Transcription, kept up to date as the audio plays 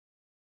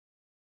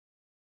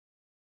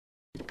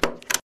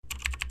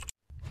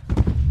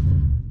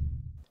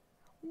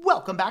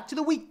Welcome back to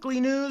the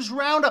Weekly News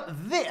Roundup.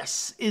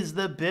 This is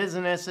the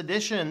Business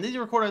Edition. These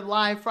are recorded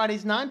live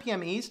Fridays, 9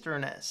 p.m.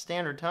 Eastern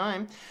Standard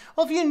Time.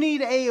 Well, if you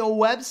need a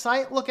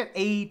website, look at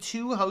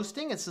A2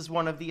 Hosting. This is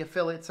one of the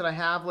affiliates that I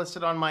have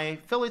listed on my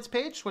affiliates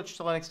page,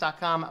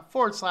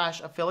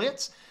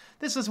 switchedtolinux.com/affiliates.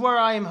 This is where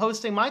I am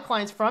hosting my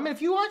clients from. And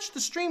if you watched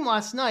the stream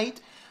last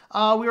night,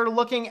 we were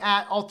looking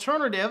at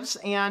alternatives,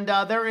 and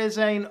there is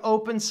an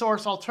open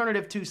source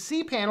alternative to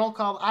cPanel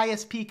called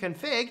ISP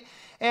Config.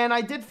 And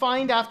I did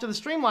find after the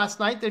stream last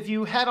night that if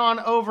you head on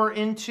over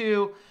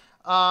into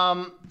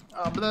if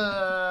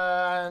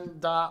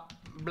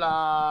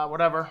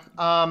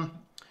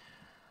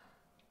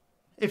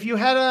you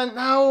head on,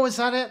 no, is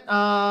that it?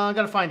 I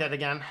gotta find it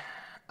again.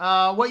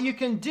 What you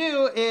can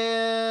do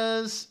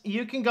is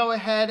you can go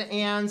ahead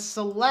and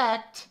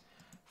select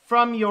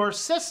from your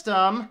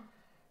system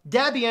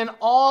Debian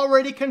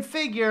already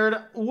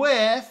configured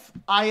with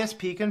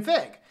ISP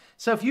Config.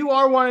 So if you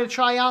are wanting to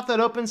try out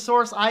that open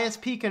source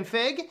ISP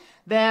config,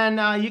 then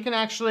you can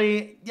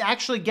actually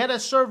get a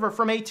server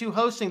from A2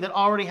 Hosting that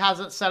already has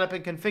it set up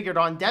and configured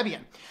on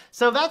Debian.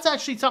 So that's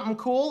actually something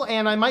cool,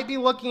 and I might be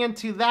looking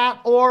into that,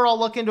 or I'll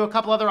look into a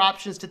couple other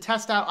options to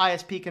test out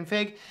ISP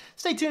config.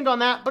 Stay tuned on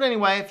that. But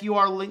anyway, if you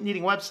are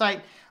needing a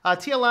website,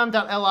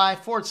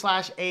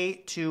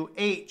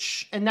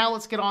 tlm.li/A2H. And now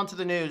let's get on to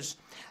the news.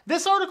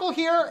 This article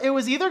here, it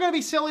was either going to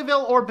be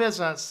Sillyville or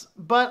business,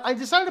 but I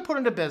decided to put it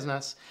into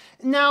business.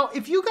 Now,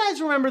 if you guys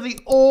remember the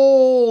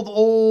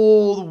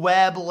old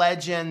web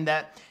legend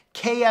that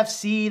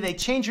KFC, they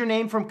changed their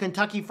name from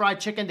Kentucky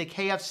Fried Chicken to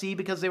KFC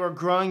because they were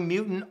growing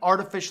mutant,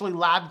 artificially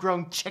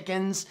lab-grown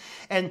chickens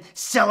and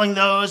selling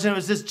those, and it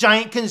was this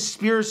giant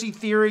conspiracy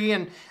theory,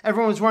 and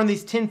everyone was wearing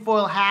these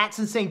tinfoil hats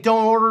and saying,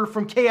 don't order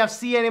from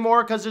KFC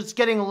anymore because it's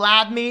getting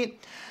lab meat.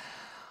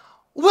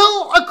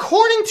 Well,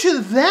 according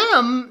to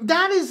them,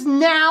 that is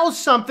now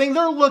something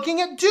they're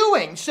looking at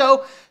doing.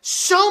 So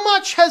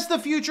much has the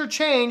future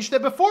changed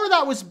that before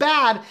that was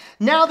bad,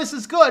 now this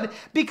is good,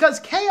 because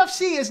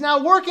KFC is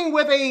now working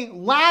with a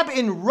lab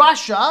in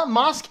Russia,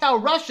 Moscow,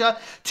 Russia,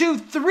 to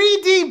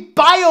 3D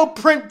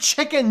bioprint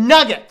chicken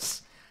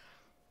nuggets.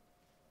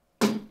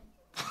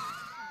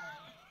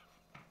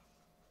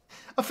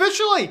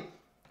 Officially,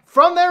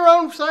 from their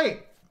own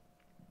site.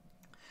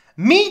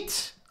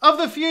 Meat of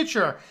the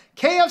future.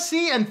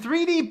 KFC and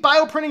 3D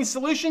bioprinting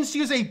solutions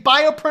use a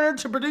bioprinter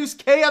to produce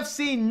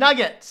KFC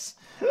nuggets.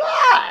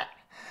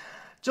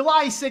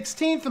 July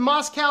 16th,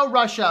 Moscow,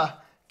 Russia.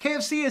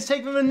 KFC is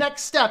taking the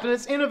next step in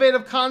its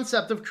innovative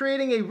concept of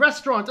creating a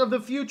restaurant of the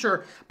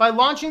future by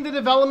launching the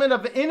development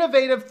of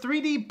innovative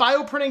 3D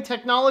bioprinting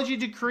technology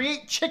to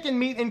create chicken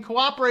meat in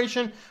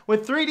cooperation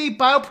with 3D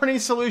bioprinting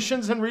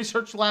solutions and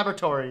research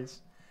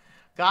laboratories.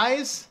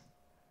 Guys,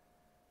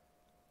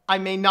 I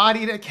may not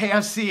eat at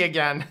KFC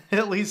again,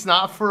 at least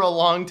not for a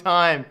long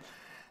time.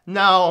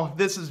 No,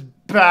 this is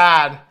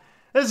bad.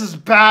 This is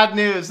bad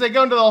news. They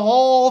go into the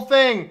whole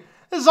thing.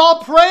 This is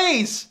all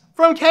praise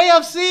from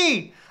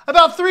KFC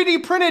about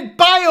 3D printed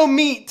bio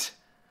meat.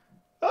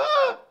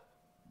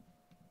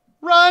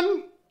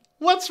 Run.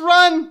 Let's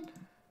run.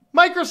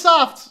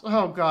 Microsoft.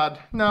 Oh, God,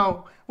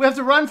 no. We have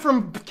to run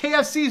from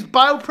KFC's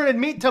bioprinted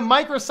meat to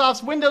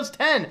Microsoft's Windows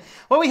 10.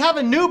 Well, we have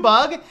a new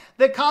bug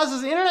that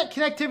causes internet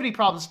connectivity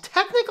problems.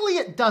 Technically,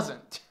 it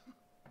doesn't.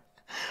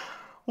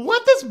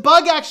 What this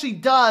bug actually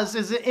does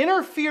is it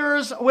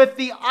interferes with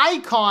the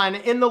icon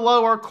in the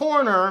lower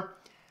corner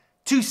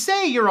to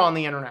say you're on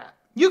the internet.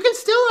 You can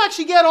still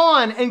actually get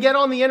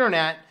on the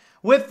internet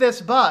with this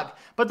bug.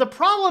 But the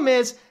problem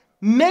is,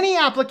 many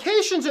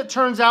applications, it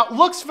turns out,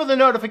 looks for the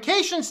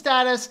notification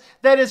status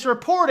that is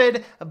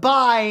reported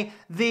by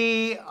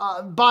the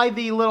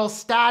little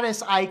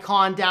status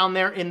icon down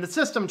there in the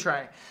system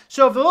tray.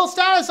 So if the little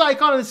status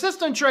icon in the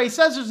system tray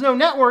says there's no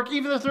network,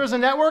 even if there's a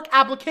network,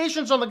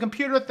 applications on the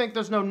computer think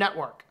there's no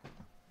network.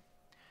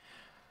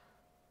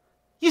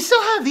 You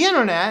still have the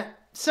internet.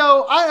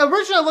 So I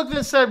originally looked at it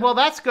and said, well,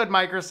 that's good,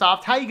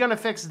 Microsoft. How are you going to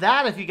fix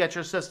that if you get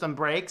your system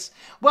breaks?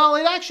 Well,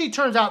 it actually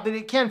turns out that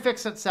it can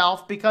fix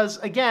itself because,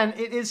 again,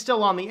 it is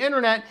still on the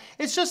internet.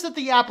 It's just that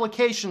the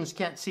applications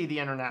can't see the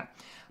internet.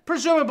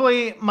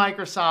 Presumably,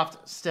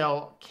 Microsoft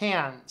still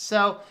can.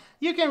 So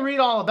you can read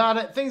all about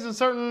it. Things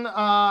that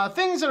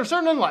are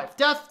certain in life.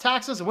 Death,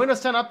 taxes, and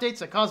Windows 10 updates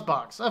that cause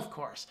bugs, of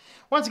course.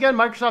 Once again,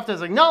 Microsoft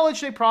has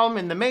acknowledged a problem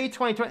in the May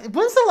 2020.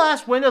 When's the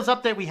last Windows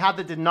update we had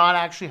that did not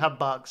actually have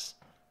bugs?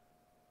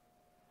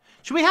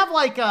 Should we have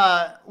like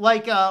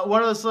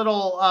one of those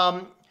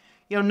little,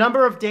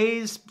 number of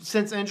days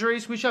since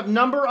injuries? We should have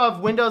number of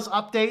Windows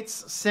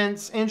updates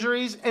since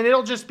injuries, and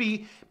it'll just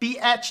be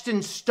etched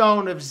in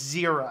stone of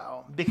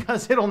 0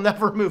 because it'll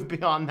never move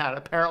beyond that,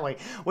 apparently.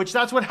 Which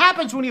that's what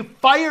happens when you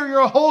fire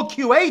your whole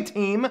QA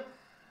team.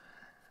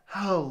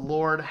 Oh,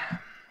 Lord.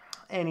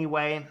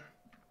 Anyway,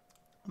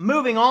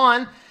 moving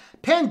on.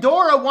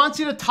 Pandora wants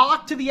you to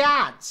talk to the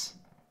ads.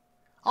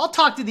 I'll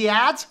talk to the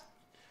ads.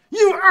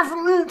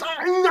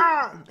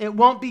 It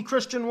won't be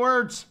Christian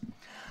words.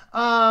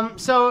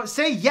 So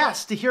say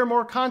yes to hear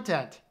more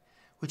content.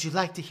 would you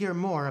like to hear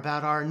more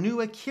about our new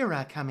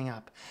Akira coming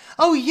up?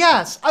 Oh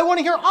yes, I want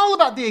to hear all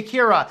about the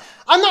Akira.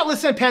 I'm not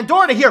listening to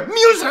Pandora to hear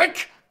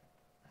music.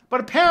 But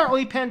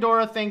apparently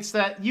Pandora thinks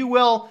that you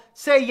will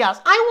say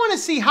yes. I want to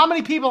see how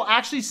many people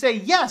actually say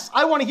yes.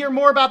 I want to hear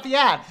more about the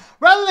ad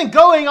rather than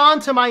going on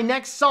to my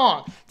next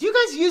song. Do you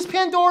guys use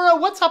Pandora?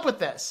 What's up with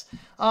this?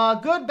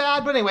 Good,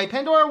 bad, but anyway,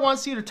 Pandora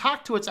wants you to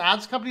talk to its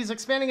ads. The company is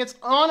expanding its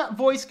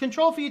on-voice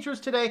control features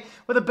today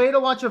with a beta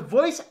launch of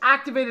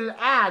voice-activated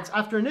ads.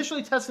 After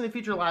initially testing the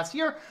feature last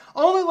year,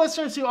 only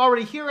listeners who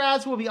already hear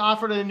ads will be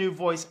offered the new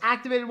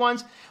voice-activated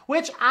ones,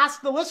 which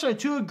ask the listener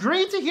to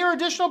agree to hear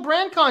additional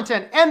brand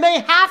content, and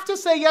they have to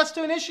say yes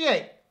to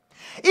initiate.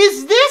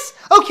 Is this...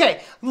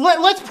 Okay,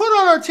 let's put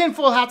on our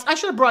tinfoil hats. I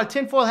should have brought a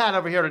tinfoil hat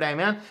over here today,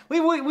 man.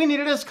 We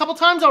needed this a couple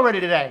times already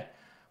today.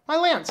 My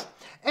lands.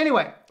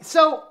 Anyway,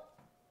 so...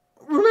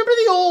 Remember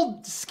the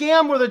old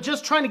scam where they're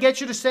just trying to get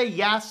you to say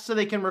yes so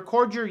they can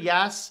record your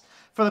yes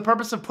for the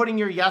purpose of putting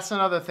your yes in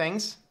other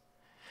things?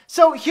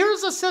 So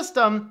here's a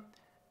system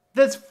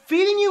that's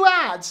feeding you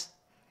ads.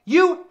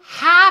 You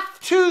have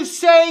to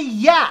say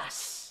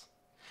yes.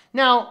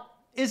 Now,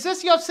 is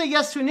this you have to say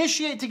yes to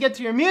initiate to get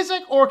to your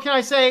music? Or can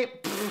I say,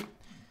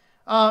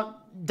 die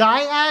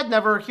ad,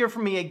 never hear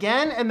from me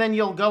again, and then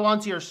you'll go on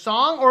to your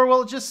song? Or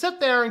will it just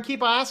sit there and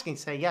keep asking,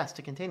 say yes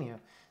to continue?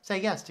 Say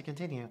yes to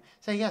continue.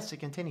 Say yes to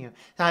continue.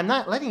 I'm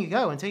not letting you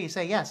go until you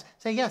say yes.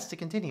 Say yes to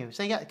continue.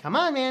 Say yes. Come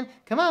on, man.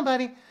 Come on,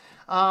 buddy.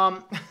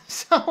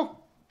 So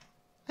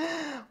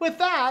with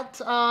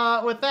that,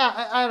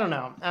 I don't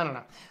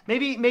know.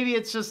 Maybe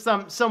it's just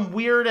some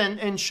weird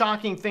and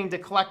shocking thing to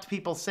collect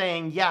people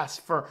saying yes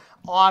for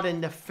odd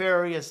and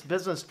nefarious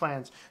business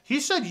plans.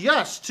 He said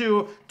yes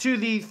to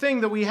the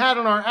thing that we had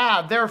on our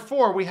ad.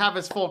 Therefore, we have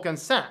his full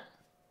consent.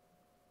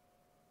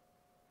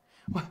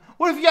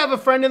 What if you have a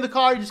friend in the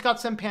car, you just got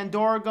some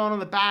Pandora going in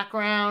the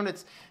background,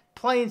 it's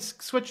playing,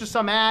 switch to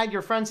some ad,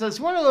 your friend says,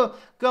 you want to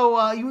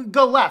go, you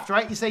go left,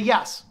 right? You say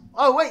yes.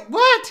 Oh, wait,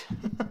 what?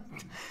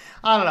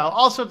 I don't know,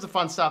 all sorts of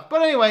fun stuff.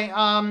 But anyway,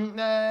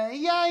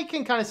 yeah, you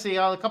can kind of see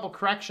a couple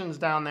corrections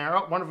down there.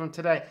 Oh, one of them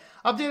today.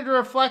 Updated to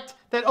reflect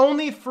that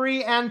only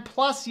free and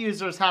plus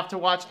users have to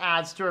watch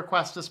ads to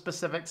request a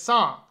specific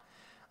song.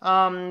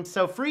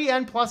 So free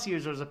and plus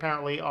users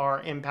apparently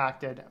are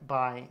impacted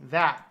by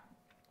that.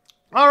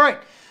 All right,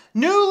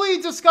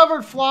 newly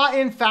discovered flaw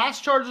in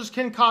fast chargers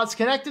can cause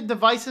connected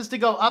devices to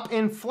go up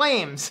in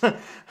flames.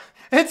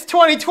 It's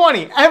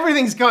 2020,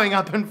 everything's going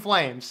up in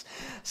flames.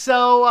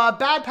 So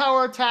bad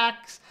power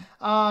attack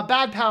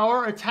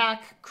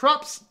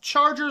corrupts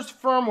chargers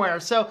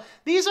firmware. So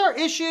these are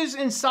issues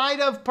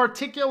inside of a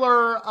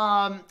particular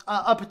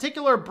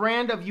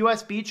brand of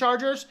USB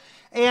chargers.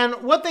 And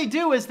what they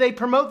do is they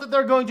promote that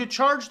they're going to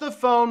charge the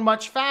phone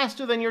much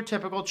faster than your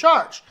typical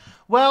charge.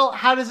 Well,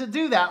 how does it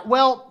do that?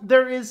 Well,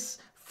 there is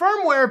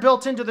firmware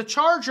built into the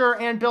charger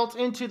and built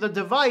into the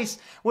device,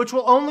 which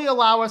will only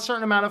allow a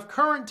certain amount of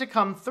current to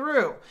come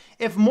through.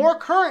 If more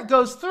current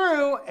goes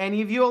through,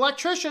 any of you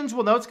electricians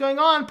will know what's going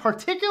on,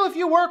 particularly if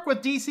you work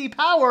with DC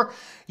power,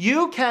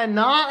 you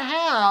cannot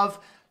have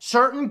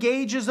certain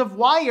gauges of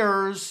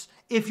wires.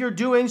 If you're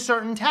doing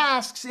certain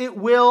tasks, it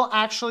will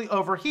actually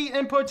overheat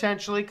and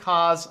potentially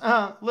cause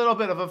a little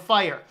bit of a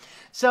fire.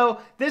 So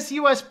this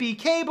USB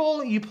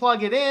cable, you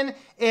plug it in,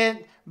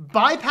 it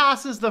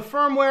bypasses the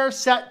firmware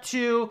set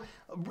to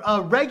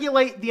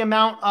regulate the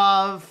amount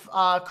of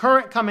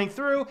current coming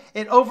through.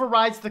 It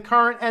overrides the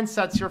current and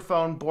sets your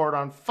phone board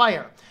on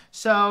fire.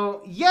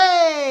 So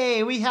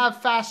yay, we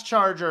have fast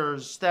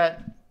chargers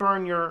that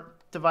burn your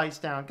device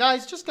down.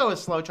 Guys, just go with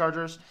slow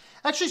chargers.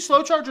 Actually,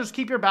 slow chargers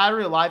keep your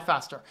battery alive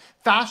faster.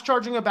 Fast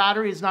charging a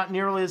battery is not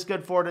nearly as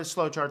good for it as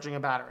slow charging a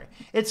battery.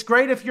 It's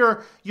great if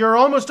you're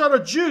almost out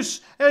of juice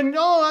and,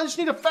 oh, I just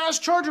need a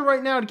fast charger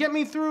right now to get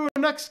me through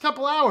the next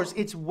couple hours.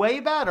 It's way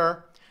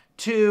better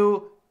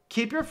to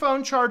keep your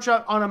phone charged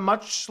up on a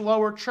much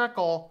slower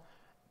trickle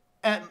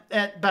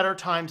at better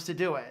times to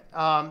do it.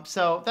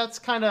 So that's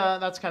kind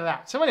of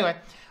that. So anyway,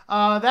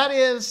 that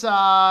is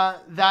a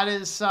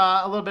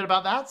little bit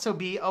about that. So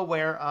be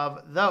aware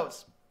of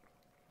those.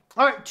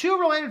 All right, two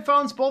related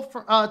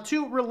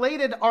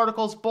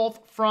articles,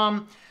 both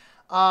from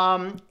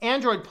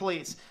Android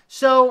Police.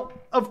 So,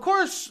 of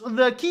course,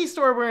 the key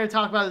story we're going to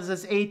talk about is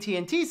this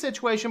AT&T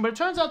situation, but it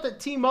turns out that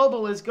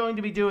T-Mobile is going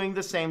to be doing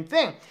the same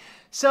thing.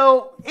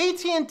 So,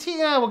 AT&T,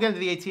 we'll get into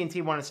the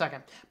AT&T one in a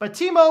second, but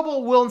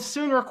T-Mobile will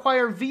soon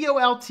require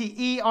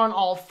VoLTE on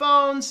all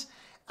phones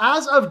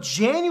as of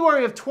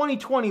January of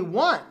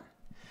 2021.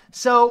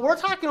 So, we're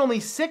talking only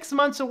 6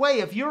 months away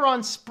if you're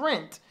on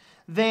Sprint.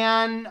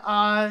 Than,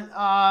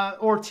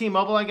 or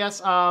T-Mobile, I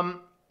guess.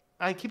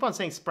 I keep on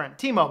saying Sprint.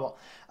 T-Mobile.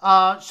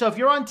 So if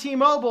you're on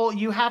T-Mobile,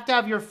 you have to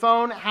have your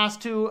phone has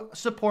to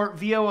support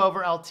VO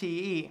over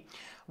LTE,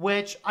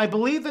 which I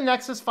believe the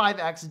Nexus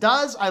 5X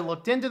does. I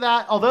looked into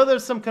that. Although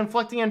there's some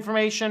conflicting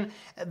information,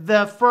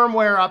 the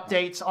firmware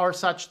updates are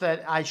such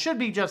that I should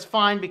be just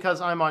fine because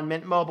I'm on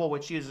Mint Mobile,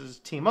 which uses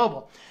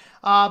T-Mobile.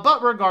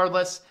 But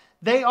regardless,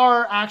 they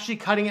are actually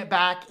cutting it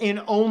back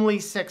in only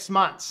 6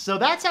 months. So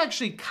that's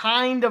actually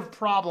kind of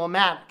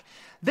problematic.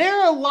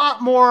 They're a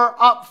lot more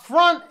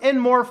upfront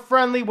and more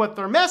friendly with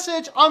their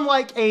message,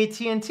 unlike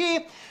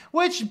AT&T,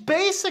 which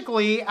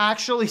basically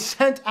actually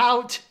sent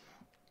out,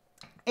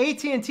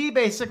 AT&T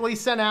basically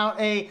sent out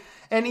an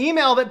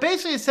email that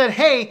basically said,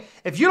 hey,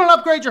 if you don't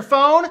upgrade your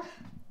phone,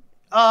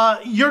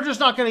 you're just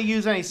not going to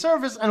use any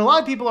service. And a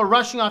lot of people are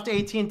rushing off to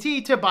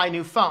AT&T to buy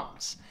new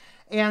phones.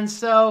 And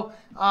so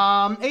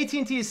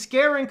AT&T is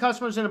scaring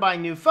customers into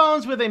buying new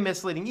phones with a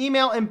misleading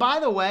email. And by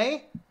the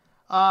way,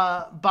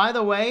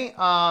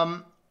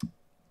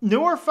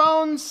 newer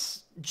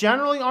phones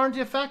generally aren't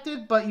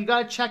affected, but you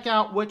got to check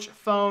out which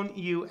phone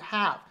you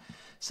have.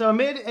 So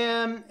amid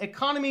an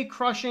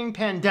economy-crushing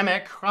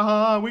pandemic,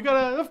 we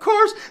gotta, of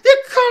course, the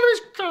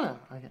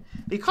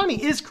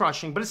economy is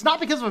crushing, but it's not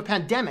because of a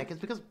pandemic. It's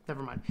because,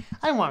 never mind.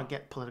 I don't want to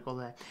get political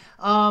today.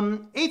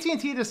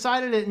 AT&T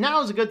decided that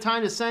now is a good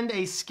time to send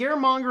a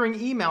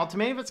scaremongering email to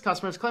many of its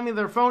customers claiming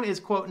their phone is,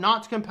 quote,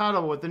 not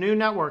compatible with the new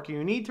network.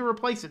 You need to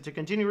replace it to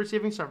continue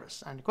receiving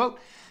service, end quote.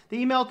 The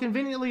email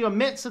conveniently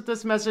omits that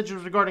this message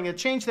is regarding a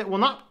change that will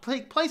not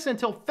take place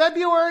until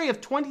February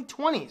of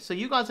 2020. So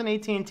you guys in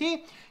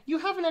AT&T, you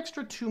have an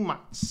extra 2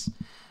 months.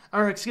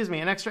 Or excuse me,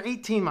 an extra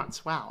 18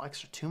 months. Wow,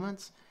 extra 2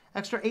 months?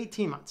 Extra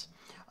 18 months.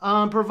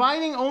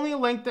 Providing only a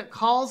link that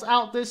calls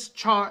out this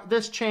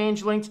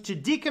change linked to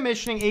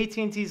decommissioning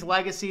AT&T's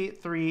legacy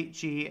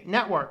 3G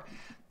network.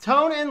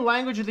 Tone and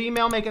language of the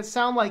email make it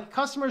sound like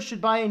customers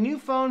should buy a new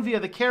phone via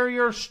the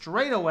carrier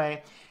straight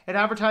away. It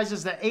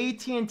advertises that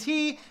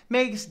AT&T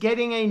makes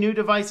getting a new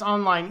device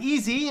online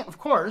easy, of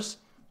course,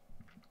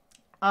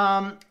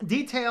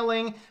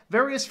 detailing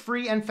various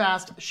free and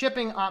fast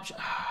shipping options.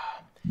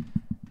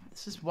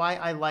 This is why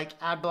I like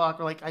ad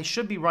blocker. Like, I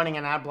should be running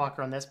an ad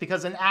blocker on this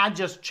because an ad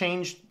just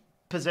changed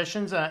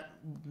positions and it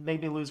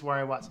made me lose where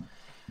I was.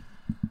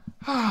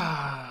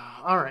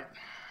 All right.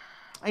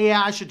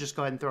 Yeah, I should just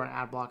go ahead and throw an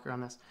ad blocker on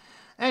this.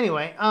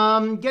 Anyway,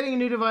 getting a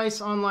new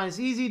device online is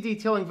easy,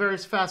 detailing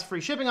various fast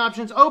free shipping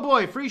options. Oh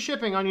boy, free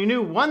shipping on your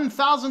new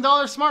 $1,000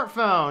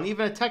 smartphone.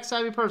 Even a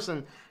tech-savvy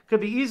person could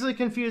be easily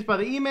confused by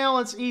the email.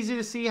 It's easy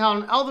to see how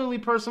an elderly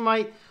person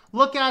might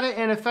look at it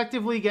and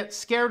effectively get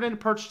scared into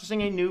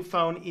purchasing a new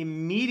phone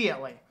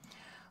immediately.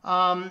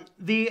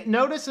 The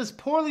notice is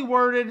poorly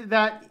worded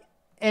that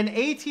an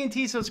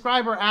AT&T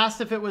subscriber asked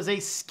if it was a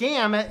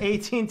scam at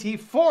AT&T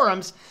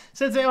forums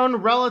since they own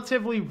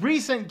relatively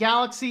recent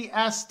Galaxy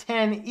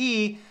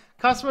S10e.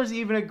 Customers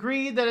even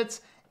agreed that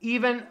it's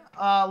even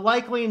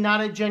likely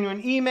not a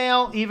genuine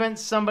email. Even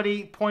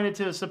somebody pointed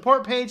to a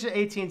support page that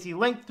AT&T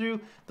linked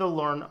through the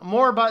Learn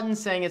More button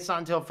saying it's not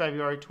until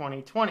February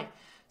 2020.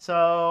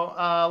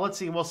 So let's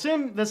see. We'll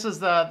soon, this is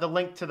the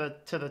link to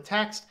the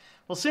text.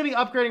 We'll soon be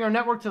upgrading our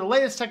network to the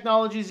latest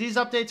technologies. These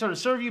updates are to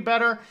serve you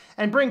better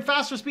and bring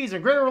faster speeds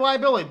and greater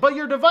reliability. But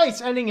your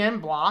device ending in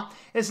blah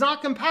is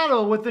not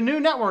compatible with the new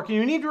network and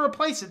you need to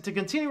replace it to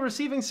continue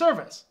receiving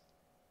service.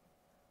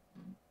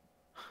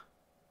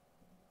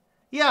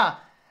 Yeah,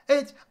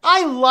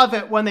 I love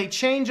it when they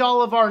change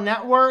all of our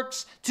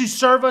networks to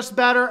serve us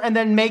better and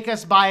then make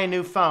us buy a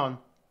new phone.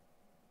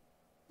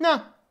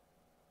 No.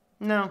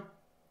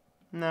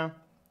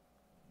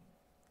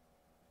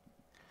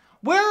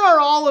 Where are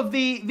all of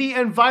the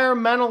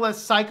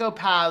environmentalist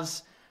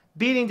psychopaths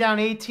beating down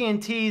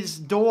AT&T's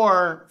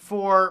door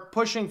for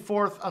pushing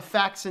forth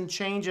effects and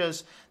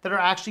changes that are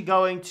actually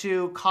going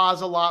to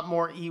cause a lot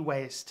more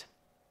e-waste?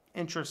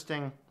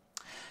 Interesting.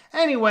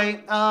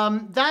 Anyway,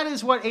 that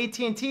is what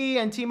AT&T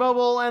and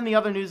T-Mobile and the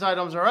other news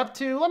items are up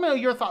to. Let me know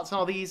your thoughts on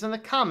all these in the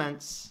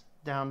comments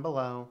down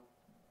below.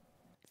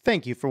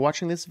 Thank you for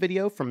watching this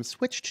video from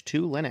Switched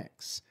to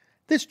Linux.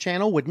 This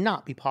channel would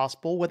not be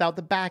possible without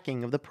the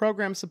backing of the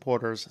program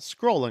supporters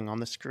scrolling on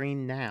the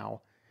screen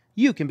now.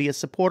 You can be a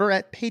supporter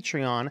at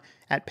Patreon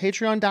at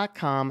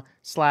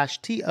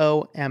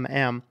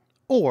patreon.com/TOMM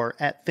or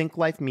at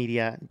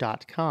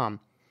thinklifemedia.com.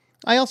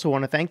 I also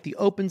want to thank the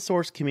open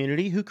source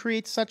community who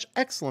creates such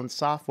excellent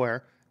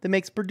software that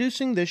makes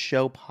producing this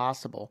show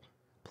possible.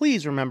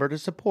 Please remember to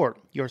support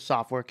your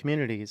software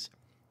communities.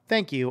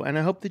 Thank you, and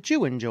I hope that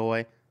you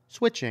enjoy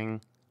switching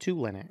to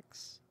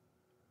Linux.